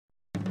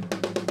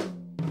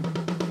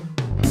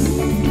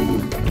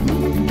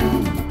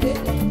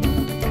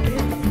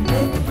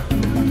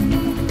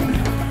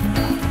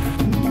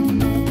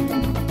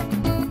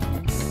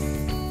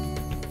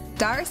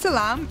Dar es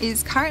Salaam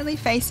is currently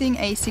facing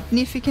a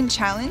significant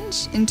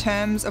challenge in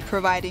terms of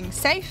providing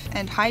safe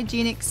and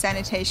hygienic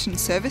sanitation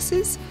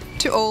services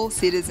to all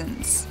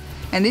citizens.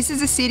 And this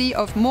is a city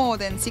of more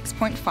than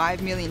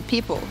 6.5 million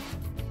people.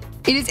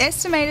 It is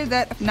estimated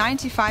that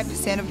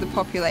 95% of the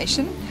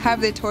population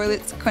have their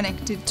toilets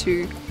connected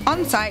to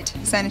on-site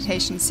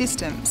sanitation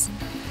systems,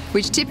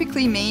 which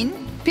typically mean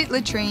pit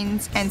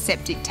latrines and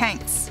septic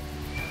tanks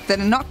that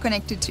are not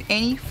connected to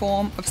any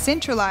form of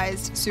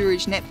centralised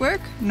sewerage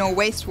network nor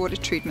wastewater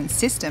treatment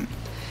system.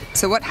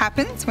 So what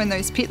happens when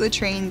those pit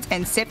latrines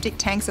and septic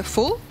tanks are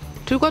full?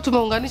 Tulikuwa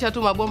tumeunganisha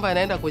tu mabomba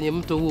yanaenda kwenye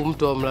mto huu,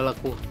 mto wa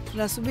Mlalakuwa.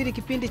 Tunasubiri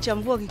kipindi cha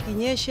mvua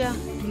kikinyesha,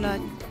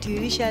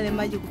 tunatiririsha yale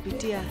maji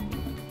kupitia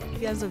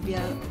vyanzo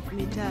vya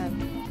mitaro.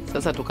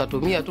 Sasa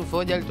tukatumia tu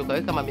foja,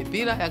 tukaweka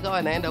mamipira yakawa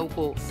yanaenda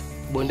huko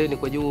bondeni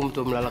kwa juu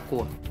mto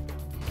Mlalakuwa.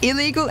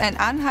 Illegal and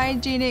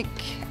unhygienic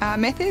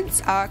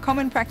methods are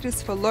common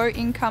practice for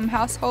low-income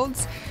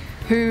households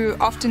who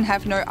often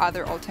have no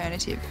other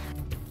alternative.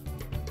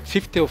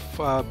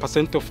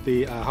 50% of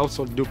the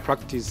household do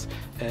practice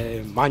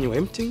manual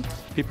emptying.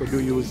 People do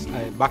use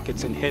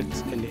buckets and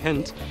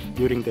hands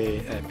during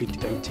the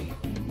pit emptying.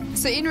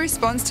 So in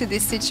response to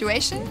this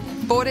situation,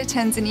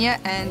 Borda-Tanzania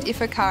and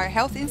Ifakara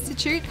Health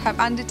Institute have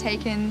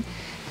undertaken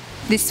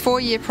this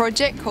 4-year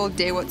project called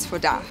DEWATS for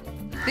Dar.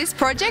 This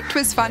project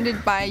was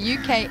funded by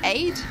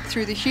UKAID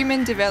through the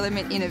Human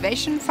Development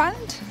Innovation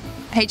Fund,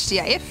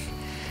 HDIF,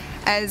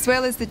 as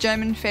well as the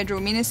German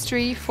Federal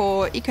Ministry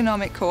for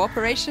Economic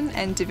Cooperation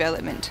and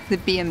Development, the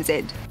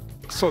BMZ.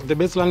 So the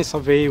baseline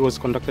survey was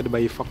conducted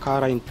by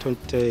Ifakara in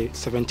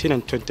 2017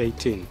 and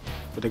 2018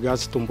 with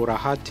regards to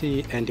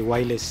borda-africa and the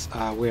wireless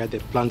where the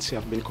plants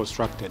have been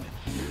constructed.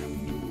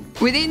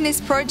 Within this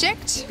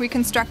project, we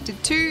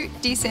constructed 2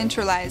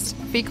 decentralised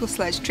fecal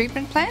sludge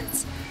treatment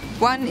plants,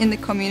 one in the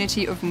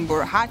community of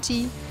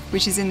borda-africa,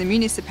 which is in the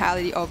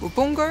municipality of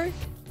Ubungo,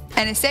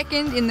 and a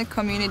second in the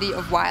community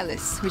of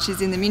Wireless, which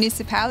is in the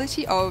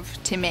municipality of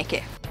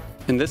Temeke.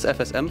 In this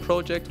FSM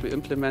project, we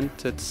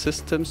implemented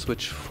systems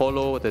which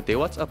follow the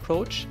DEWATS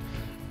approach.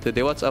 The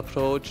DEWATS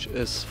approach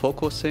is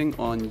focusing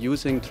on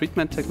using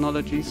treatment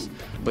technologies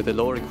with a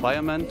low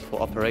requirement for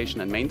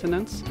operation and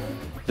maintenance.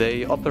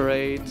 They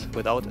operate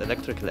without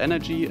electrical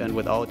energy and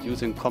without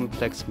using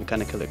complex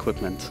mechanical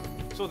equipment.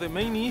 So the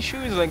main issue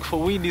is like for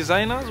we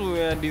designers, we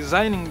were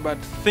designing but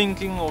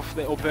thinking of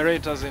the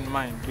operators in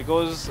mind,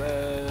 because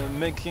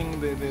making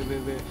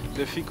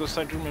the fecal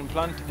sludge treatment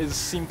plant as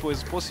simple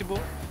as possible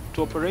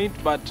to operate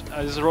but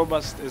as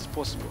robust as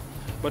possible,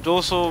 but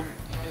also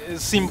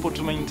as simple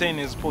to maintain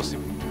as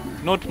possible.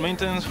 Not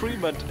maintenance free,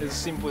 but as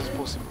simple as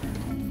possible.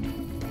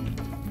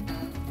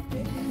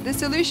 The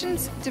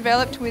solutions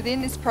developed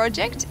within this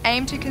project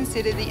aim to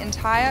consider the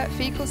entire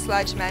fecal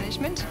sludge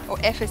management, or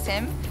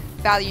FSM,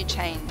 value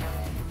chain,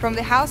 from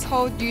the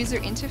household user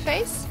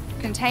interface,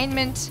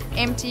 containment,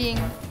 emptying,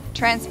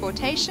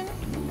 transportation,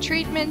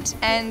 treatment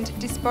and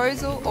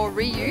disposal or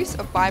reuse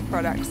of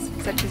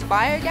byproducts such as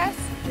biogas,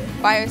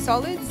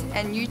 biosolids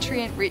and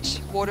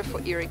nutrient-rich water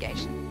for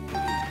irrigation.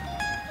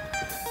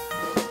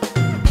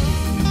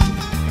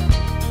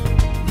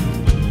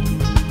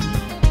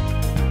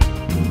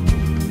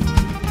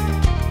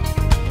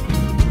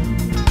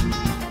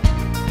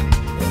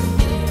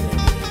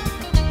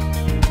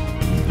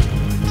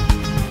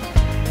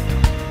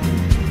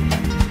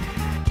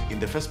 In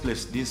the first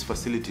place, these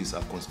facilities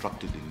are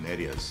constructed in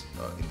areas,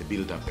 in the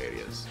built-up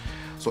areas.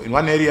 So in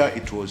one area,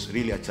 it was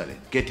really a challenge.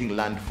 Getting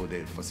land for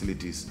the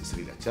facilities is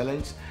really a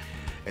challenge.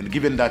 And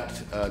given that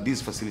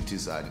these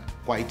facilities are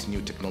quite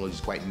new technologies,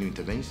 quite new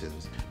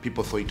interventions,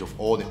 people thought of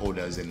all the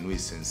orders and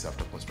nuisance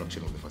after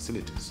construction of the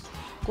facilities.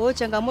 Kwa hiyo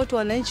changamoto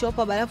wananchi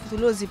hapa barafu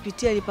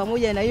tuliozipitia ni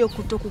pamoja na hiyo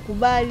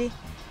kutokukubali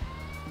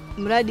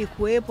mradi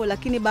kuwepo,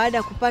 lakini baada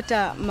ya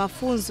kupata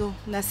mafunzo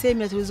na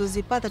semina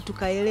tulizozipata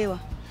tukaelewa.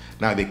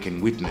 Now they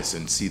can witness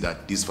and see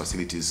that these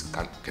facilities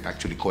can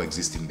actually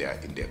coexist in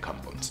their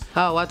compounds.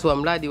 Hawa watu wa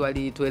mradi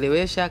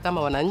walituelewesha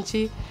kama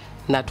wananchi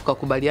na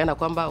tukakubaliana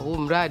kwamba huu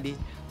mradi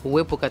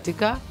uwepo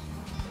katika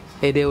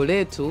eneo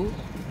letu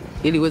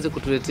ili uweze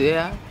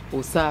kutuletea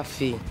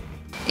usafi.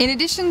 In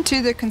addition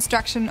to the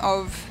construction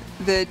of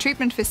the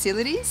treatment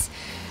facilities,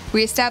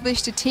 we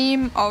established a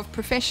team of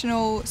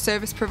professional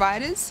service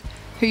providers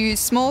who use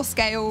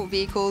small-scale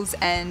vehicles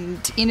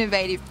and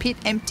innovative pit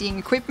emptying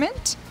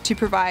equipment to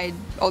provide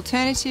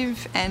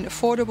alternative and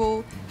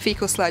affordable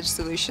fecal sludge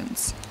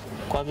solutions.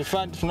 Kwa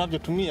vifaa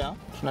tunavyotumia,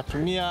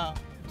 tunatumia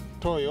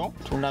toyo,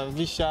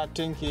 tunavisha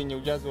tenki yenye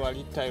ujazo wa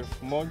lita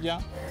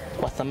 1000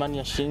 kwa thamani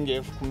ya shilingi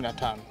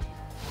 15,000.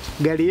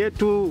 Gari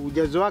yetu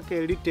ujazo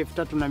wake lita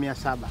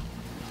 3700.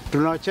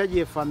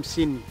 Tunawachaji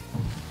 50,000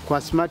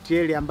 kwa smart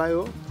area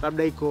ambayo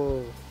labda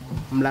iko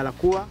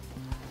Mlalakuwa,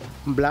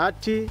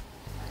 Mblahati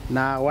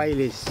na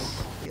wireless.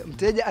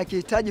 Mteja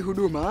akihitaji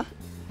huduma,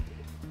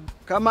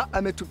 kama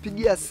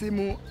ametupigia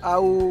simu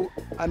au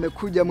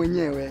amekuja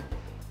mwenyewe,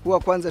 huwa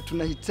kwanza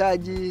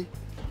tunahitaji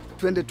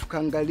twende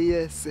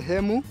tukaangalie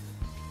sehemu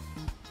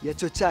ya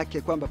choo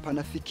chake kwamba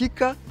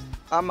panafikika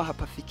ama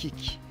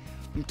hapafikiki.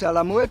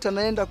 Mtaalamu wetu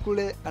anaenda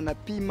kule,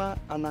 anapima,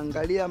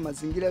 anaangalia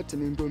mazingira yote,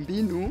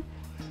 miundombinu.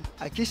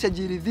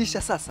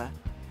 Akishajiridhisha sasa,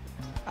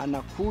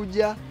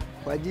 anakuja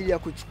kwa ajili ya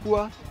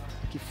kuchukua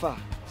kifaa.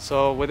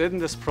 So within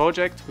this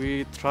project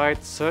we tried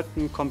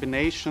certain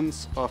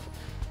combinations of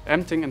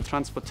emptying and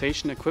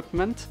transportation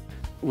equipment.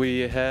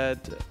 We had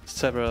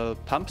several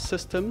pump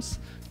systems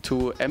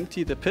to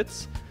empty the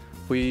pits.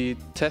 We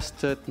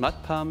tested mud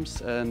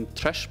pumps and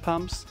trash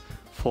pumps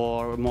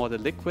for more the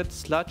liquid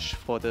sludge,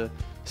 for the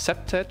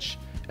septage,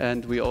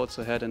 and we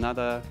also had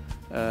another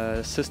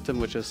system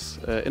which is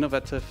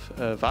innovative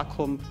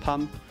vacuum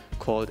pump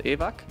called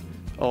EVAC.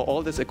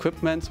 All these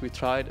equipments we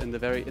tried in the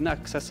very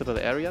inaccessible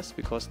areas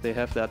because they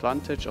have the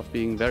advantage of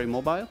being very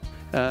mobile,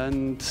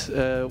 and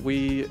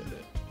we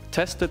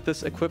tested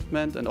this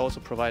equipment and also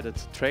provided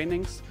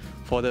trainings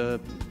for the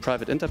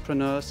private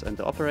entrepreneurs and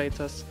the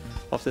operators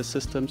of the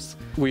systems.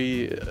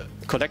 We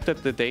collected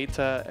the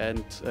data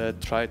and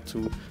tried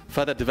to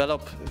further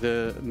develop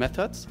the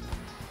methods.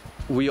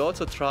 We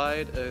also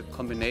tried a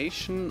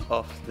combination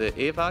of the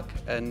EVAC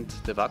and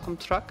the vacuum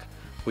truck.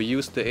 We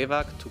used the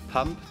EVAC to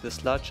pump the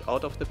sludge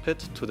out of the pit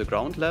to the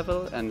ground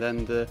level, and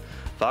then the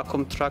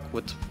vacuum truck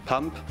would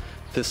pump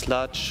the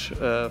sludge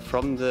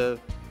from the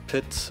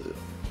pit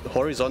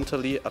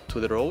horizontally up to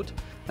the road,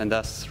 and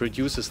thus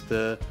reduces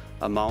the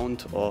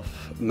amount of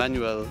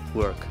manual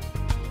work.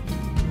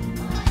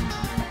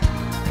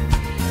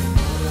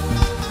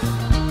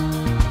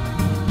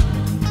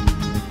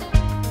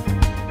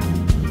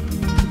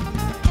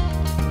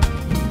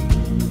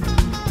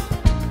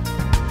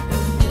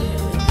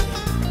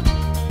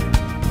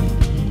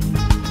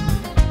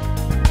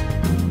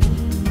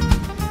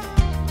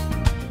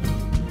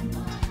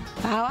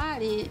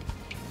 Awali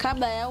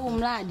kabla ya huu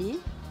mradi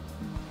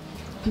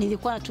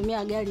nilikuwa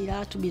natumia gari la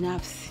watu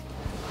binafsi.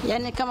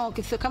 Yaani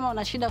kama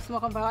una shida usema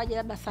kwamba waje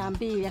labda saa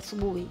 2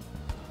 asubuhi,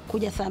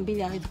 kuja saa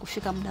 2 hawezi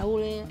kufika muda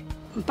ule,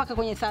 mpaka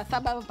kwenye saa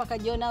 7 mpaka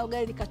jioni au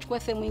gari likachukua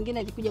sehemu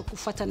nyingine likuja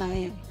kufuata na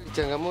wewe.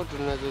 Changamoto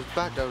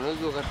tunazopata,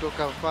 unaweza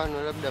ukatoka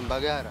mfano labda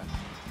Mbagara,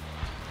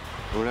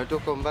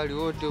 unatoka umbali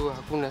wote,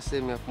 hakuna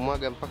sehemu ya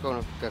kumwaga mpaka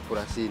unafika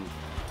Kurasini.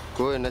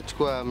 Kwa hiyo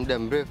inachukua muda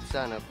mrefu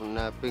sana.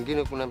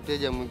 Pengine kuna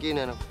mteja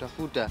mwingine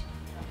anakutafuta,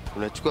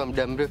 unachukua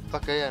muda mrefu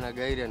mpaka yeye ana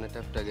gari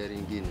anatafuta gari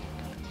nyingine.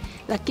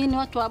 Lakini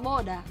watu wa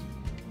boda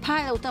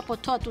pale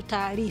utapotoa tu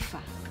taarifa,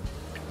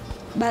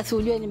 basi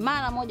ujue ni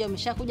mara moja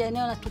wameshakuja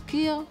eneo la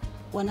tukio,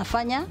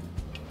 wanafanya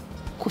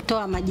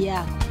kutoa maji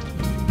yao.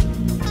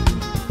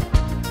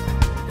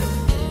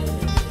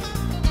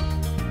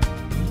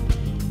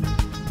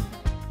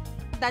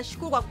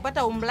 Nashukuru kwa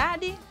kupata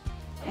umradi.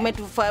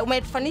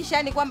 Umetufanisha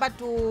yani kwamba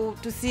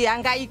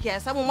tusihangaike,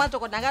 sababu mwanzo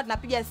kwa tangazo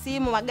tunapiga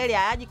simu, magari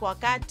hayaji kwa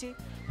wakati.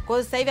 Kwa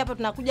hiyo sasa hivi hapa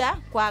tunakuja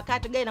kwa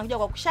wakati, gari inakuja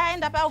kwa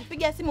kushaenda hapa, au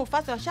kupiga simu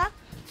fast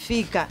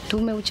washafika.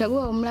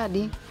 Tumeuchagua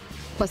mradi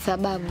kwa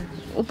sababu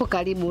upo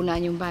karibu na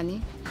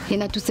nyumbani.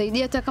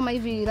 Inatusaidia hata kama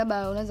hivi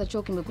labda unaweza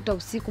choo kimekuta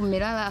usiku,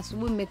 mmelala,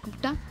 asubuhi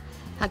mmekuta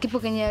hakipo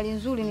kwenye hali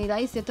nzuri, ni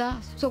rahisi hata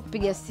sio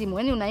kupiga simu.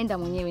 Yaani unaenda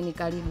mwenyewe, ni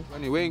karibu.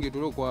 Yaani wengi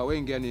tuliokuwa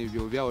wengi yani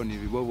vyo vyao ni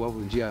vibovu au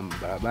njia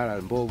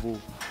barabara mbovu.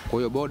 Kwa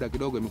hiyo boda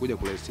kidogo imekuja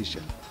kurahisisha.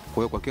 Kwa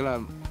hiyo kwa kila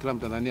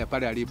Mtanzania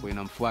pale alipo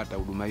inamfuata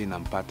huduma hii,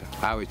 inampata.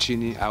 Awe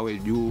chini, awe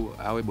juu,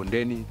 awe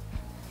bondeni,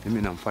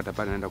 mimi namfuata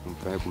pale, naenda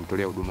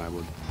kumtolea huduma ya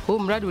boda. Huu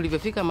mradi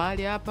ulivyofika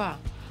mahali hapa,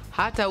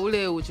 hata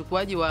ule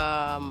uchukuaji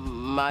wa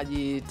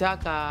maji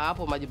taka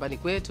hapo majumbani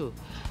kwetu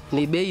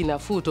ni bei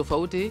nafuu,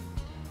 tofauti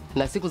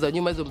na siku za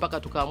nyuma hizo, mpaka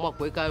tukaamua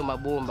kuweka hayo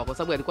mabomba kwa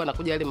sababu yalikuwa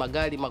nakuja yale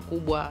magari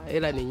makubwa,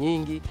 hela ni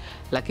nyingi,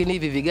 lakini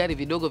hivi vigari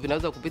vidogo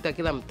vinaweza kupita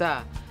kila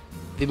mtaa,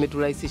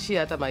 vimeturahisishia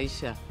hata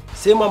maisha.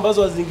 Sehemu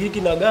ambazo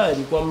hazingiki na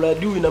gari kwa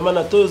mradi huu, ina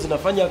maana toyo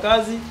zinafanya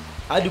kazi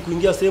hadi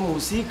kuingia sehemu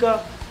husika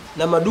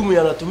na madumu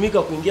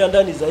yanatumika kuingia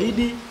ndani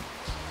zaidi.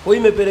 Kwa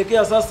hiyo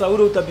imepelekea sasa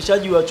ule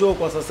utapishaji wa choo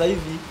kwa sasa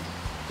hivi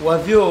wa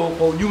vyoo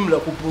kwa ujumla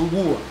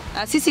kupungua.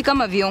 Sisi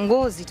kama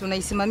viongozi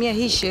tunaisimamia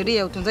hii sheria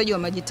ya utunzaji wa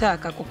maji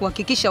taka kwa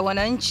kuhakikisha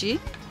wananchi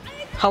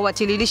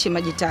hawatililishi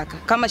maji taka,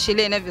 kama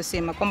sheria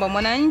inavyosema kwamba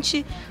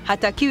mwananchi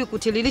hatakiwi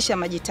kutililisha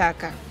maji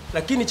taka.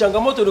 Lakini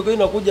changamoto ilikuwa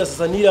inakuja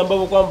sasa ni ile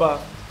ambapo kwamba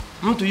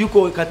mtu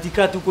yuko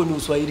katikati huko ni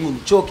uswahilini,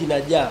 choo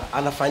kinajaa,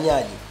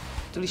 anafanyaje?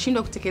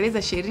 Tulishindwa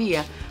kutekeleza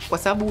sheria kwa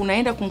sababu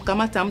unaenda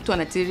kumkamata mtu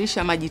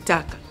anatiririsha maji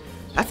taka.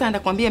 Sasa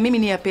anakuambia mimi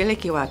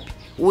niyapeleke wapi?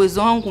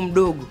 Uwezo wangu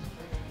mdogo.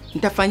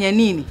 Nitafanya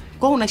nini?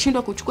 Kwa hiyo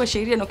unashindwa kuchukua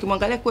sheria, na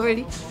ukimwangalia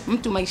kweli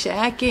mtu maisha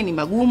yake ni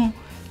magumu,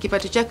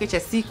 kipato chake cha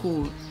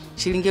siku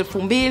shilingi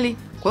 2000.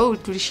 Kwa hiyo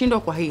tulishindwa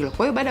kwa hilo.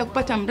 Kwa hiyo baada ya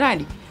kupata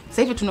mradi,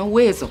 sasa hivi tuna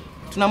uwezo.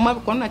 Tunaamua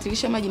kwa nini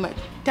natirisha maji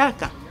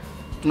taka.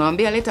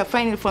 Tunamwambia leta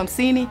fine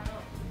 50.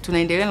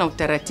 Tunaendelea na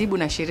utaratibu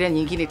na sheria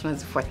nyingine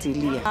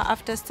tunazifuatilia.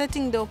 After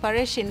starting the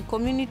operation,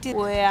 community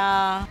were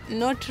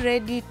not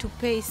ready to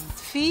pay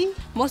fee.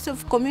 Most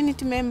of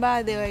community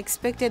members, they were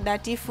expected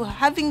that if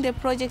having the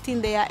project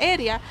in their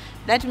area,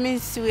 that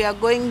means we are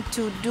going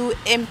to do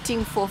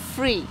emptying for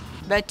free.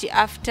 But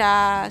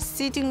after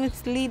sitting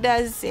with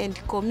leaders and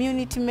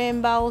community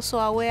members also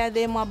aware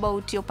them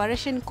about the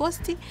operation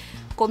cost,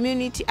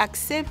 community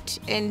accept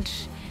and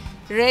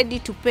ready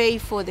to pay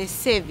for the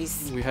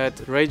service. We had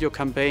radio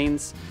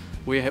campaigns,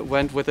 we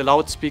went with the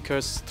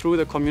loudspeakers through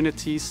the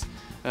communities,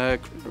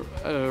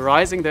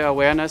 raising their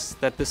awareness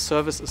that this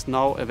service is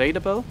now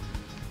available.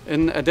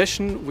 In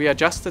addition, we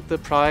adjusted the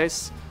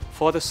price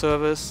for the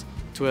service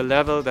to a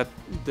level that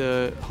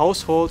the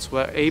households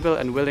were able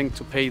and willing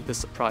to pay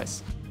this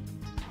price.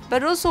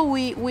 But also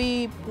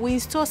we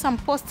install some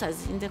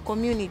posters in the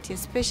community,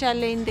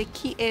 especially in the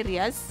key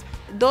areas.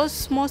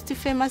 Those most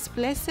famous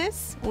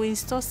places, we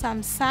install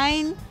some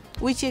sign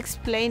which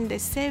explain the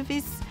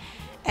service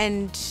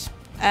and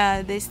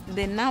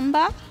the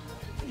number,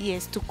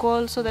 yes, to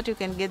call so that you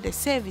can get the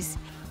service.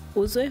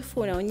 Uzoefu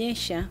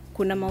unaonyesha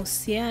kuna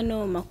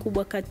mahusiano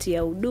makubwa kati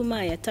ya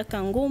huduma ya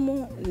taka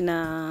ngumu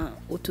na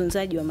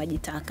utunzaji wa maji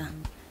taka.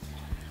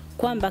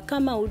 Kwamba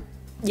kama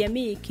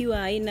jamii ikiwa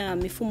haina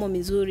mifumo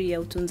mizuri ya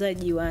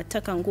utunzaji wa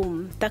taka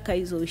ngumu, taka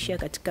hizo huishia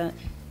katika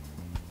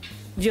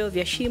vyoo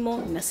vya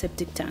shimo na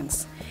septic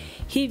tanks.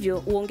 Hivyo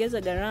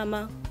huongeza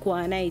gharama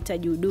kwa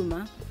anayehitaji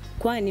huduma,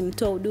 kwani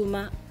mtoa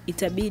huduma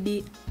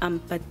itabidi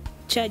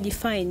ampachaji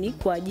faini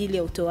kwa ajili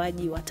ya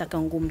utoaji wa taka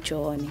ngumu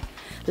chooni.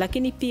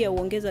 Lakini pia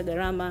huongeza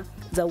gharama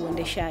za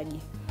uendeshaji,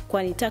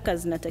 kwani taka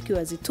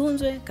zinatakiwa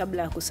zitunzwe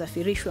kabla ya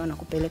kusafirishwa na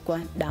kupelekwa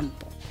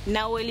dampo.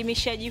 Na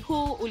uelimishaji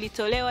huu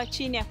ulitolewa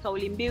chini ya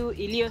kauli mbiu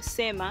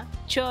iliyosema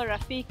choo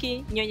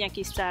rafiki, nyonya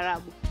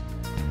kistaarabu.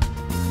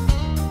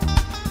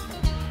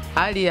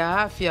 Hali ya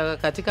afya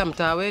katika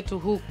mtaa wetu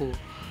huku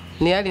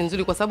ni hali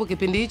nzuri, kwa sababu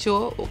kipindi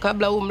hicho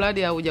kabla huu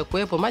mradi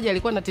haujakuwepo maji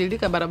yalikuwa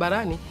yanatiririka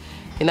barabarani.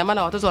 Ina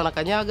maana watoto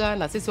wanakanyaga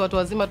na sisi watu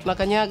wazima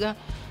tunakanyaga.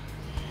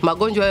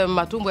 Magonjwa ya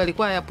matumbo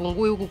yalikuwa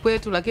hayapungui huku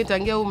kwetu, lakini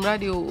tangia huu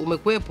mradi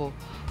umekuwepo,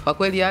 kwa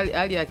kweli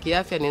hali ya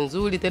kiafya ni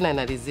nzuri tena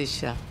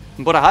inaridhisha.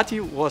 Borda-Hati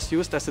was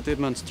used as a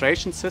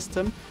demonstration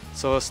system,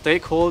 so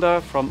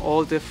stakeholders from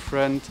all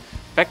different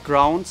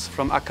backgrounds,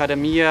 from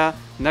academia,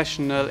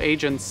 national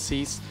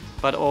agencies,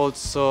 but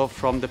also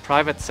from the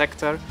private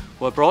sector,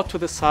 were brought to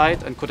the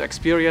site and could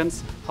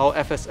experience how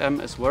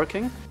FSM is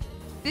working.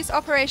 This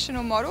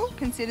operational model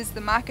considers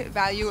the market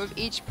value of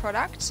each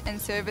product and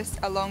service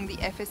along the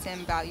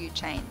FSM value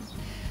chain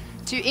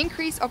to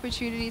increase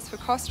opportunities for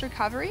cost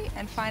recovery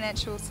and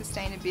financial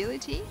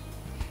sustainability,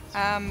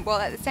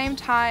 while at the same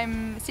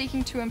time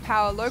seeking to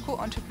empower local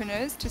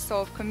entrepreneurs to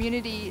solve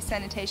community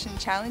sanitation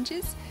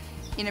challenges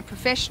in a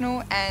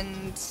professional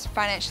and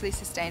financially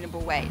sustainable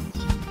way.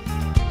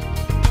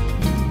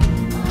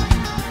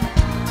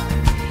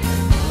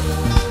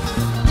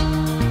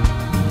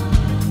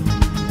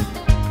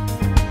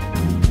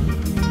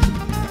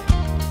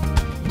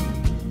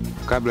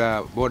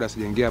 Kabla boda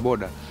sijaingia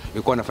boda,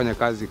 nilikuwa nafanya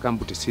kazi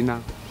kambuti sina,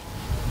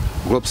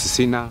 gloves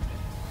sina,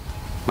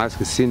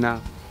 mask sina,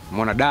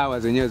 umeona dawa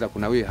zenyewe za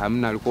kunawia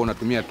hamna, alikuwa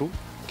unatumia tu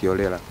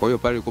kiolela. Kwa hiyo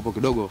pale ilikuwa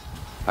kidogo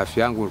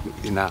afya yangu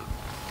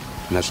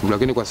inasumbua,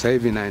 lakini kwa sasa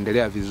hivi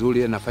naendelea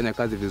vizuri, nafanya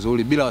kazi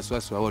vizuri bila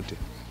wasiwasi wowote.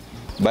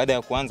 Baada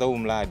ya kuanza huu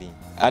mradi,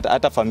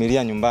 hata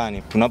familia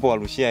nyumbani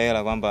tunapowarushia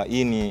hela kwamba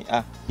hii ni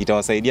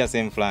itawasaidia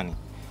sehemu fulani,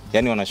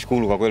 yani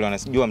wanashukuru kwa kweli,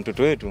 wanasijua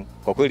mtoto wetu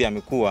kwa kweli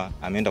amekuwa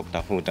ameenda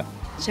kutafuta.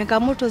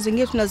 Changamoto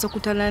zingine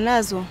tunazokutana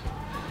nazo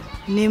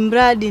ni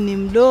mradi ni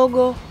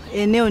mdogo,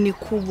 eneo ni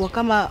kubwa,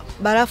 kama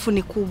barafu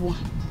ni kubwa,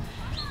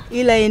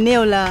 ila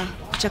eneo la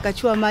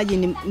kuchakachua maji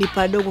ni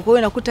padogo, kwa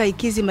hiyo nakuta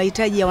ikizi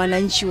mahitaji ya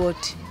wananchi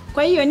wote.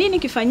 Kwa hiyo nini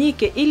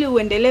kifanyike ili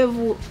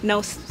uendelevu na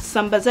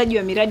usambazaji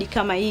wa miradi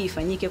kama hii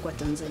ifanyike kwa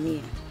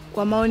Tanzania?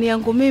 Kwa maoni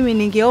yangu mimi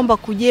ningeomba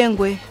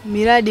kujengwe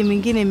miradi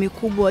mingine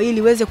mikubwa ili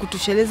iweze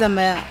kutosheleza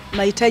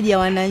mahitaji ya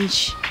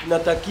wananchi.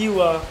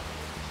 Inatakiwa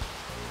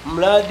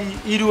mradi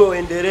ili uwe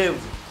endelevu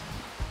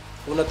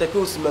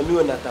unatakiwa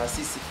usimamiwe na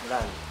taasisi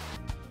fulani.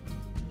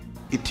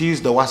 It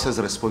is DEWATS's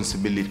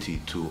responsibility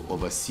to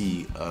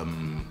oversee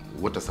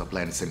water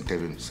supply and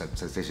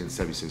sanitation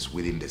services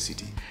within the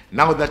city.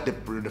 Now that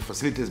the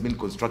facility has been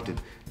constructed,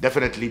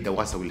 definitely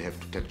DEWATS will have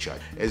to take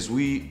charge. As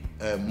we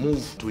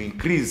move to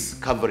increase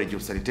coverage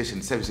of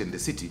sanitation services in the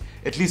city,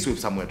 at least we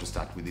have somewhere to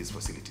start with these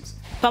facilities.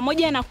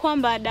 Pamoja na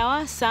kwamba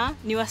DEWATS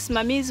ni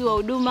wasimamizi wa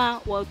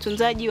huduma wa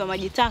utunzaji wa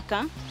maji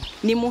taka,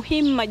 ni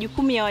muhimu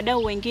majukumu ya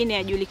wadau wengine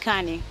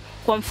yajulikane.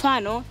 Kwa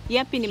mfano,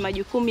 yapi ni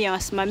majukumu ya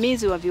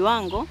wasimamizi wa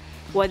viwango,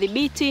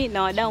 wadhibiti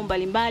na wadau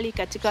mbalimbali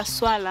katika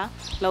swala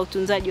la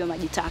utunzaji wa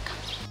maji taka.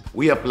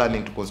 We are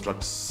planning to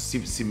construct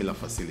similar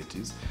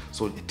facilities,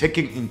 so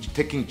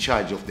taking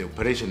charge of the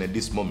operation at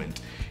this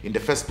moment, in the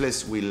first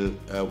place will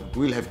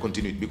have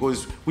continued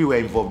because we were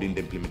involved in the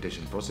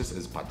implementation process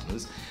as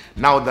partners.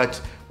 Now that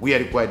we are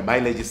required by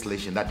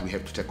legislation that we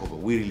have to take over,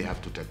 we really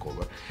have to take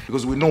over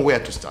because we know where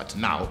to start.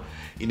 Now,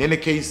 in any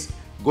case,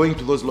 going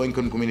to those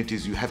low-income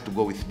communities, you have to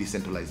go with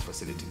decentralized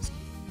facilities.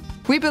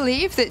 We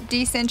believe that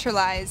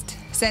decentralized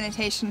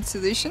sanitation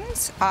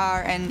solutions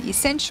are an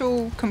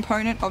essential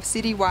component of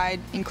citywide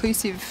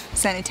inclusive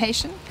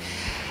sanitation,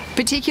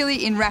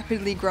 particularly in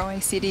rapidly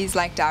growing cities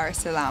like Dar es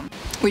Salaam,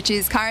 which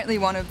is currently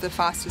one of the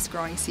fastest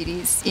growing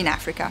cities in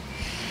Africa,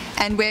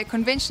 and where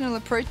conventional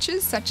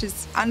approaches such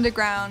as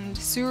underground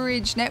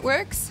sewerage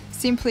networks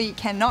simply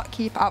cannot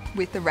keep up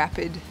with the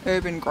rapid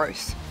urban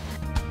growth.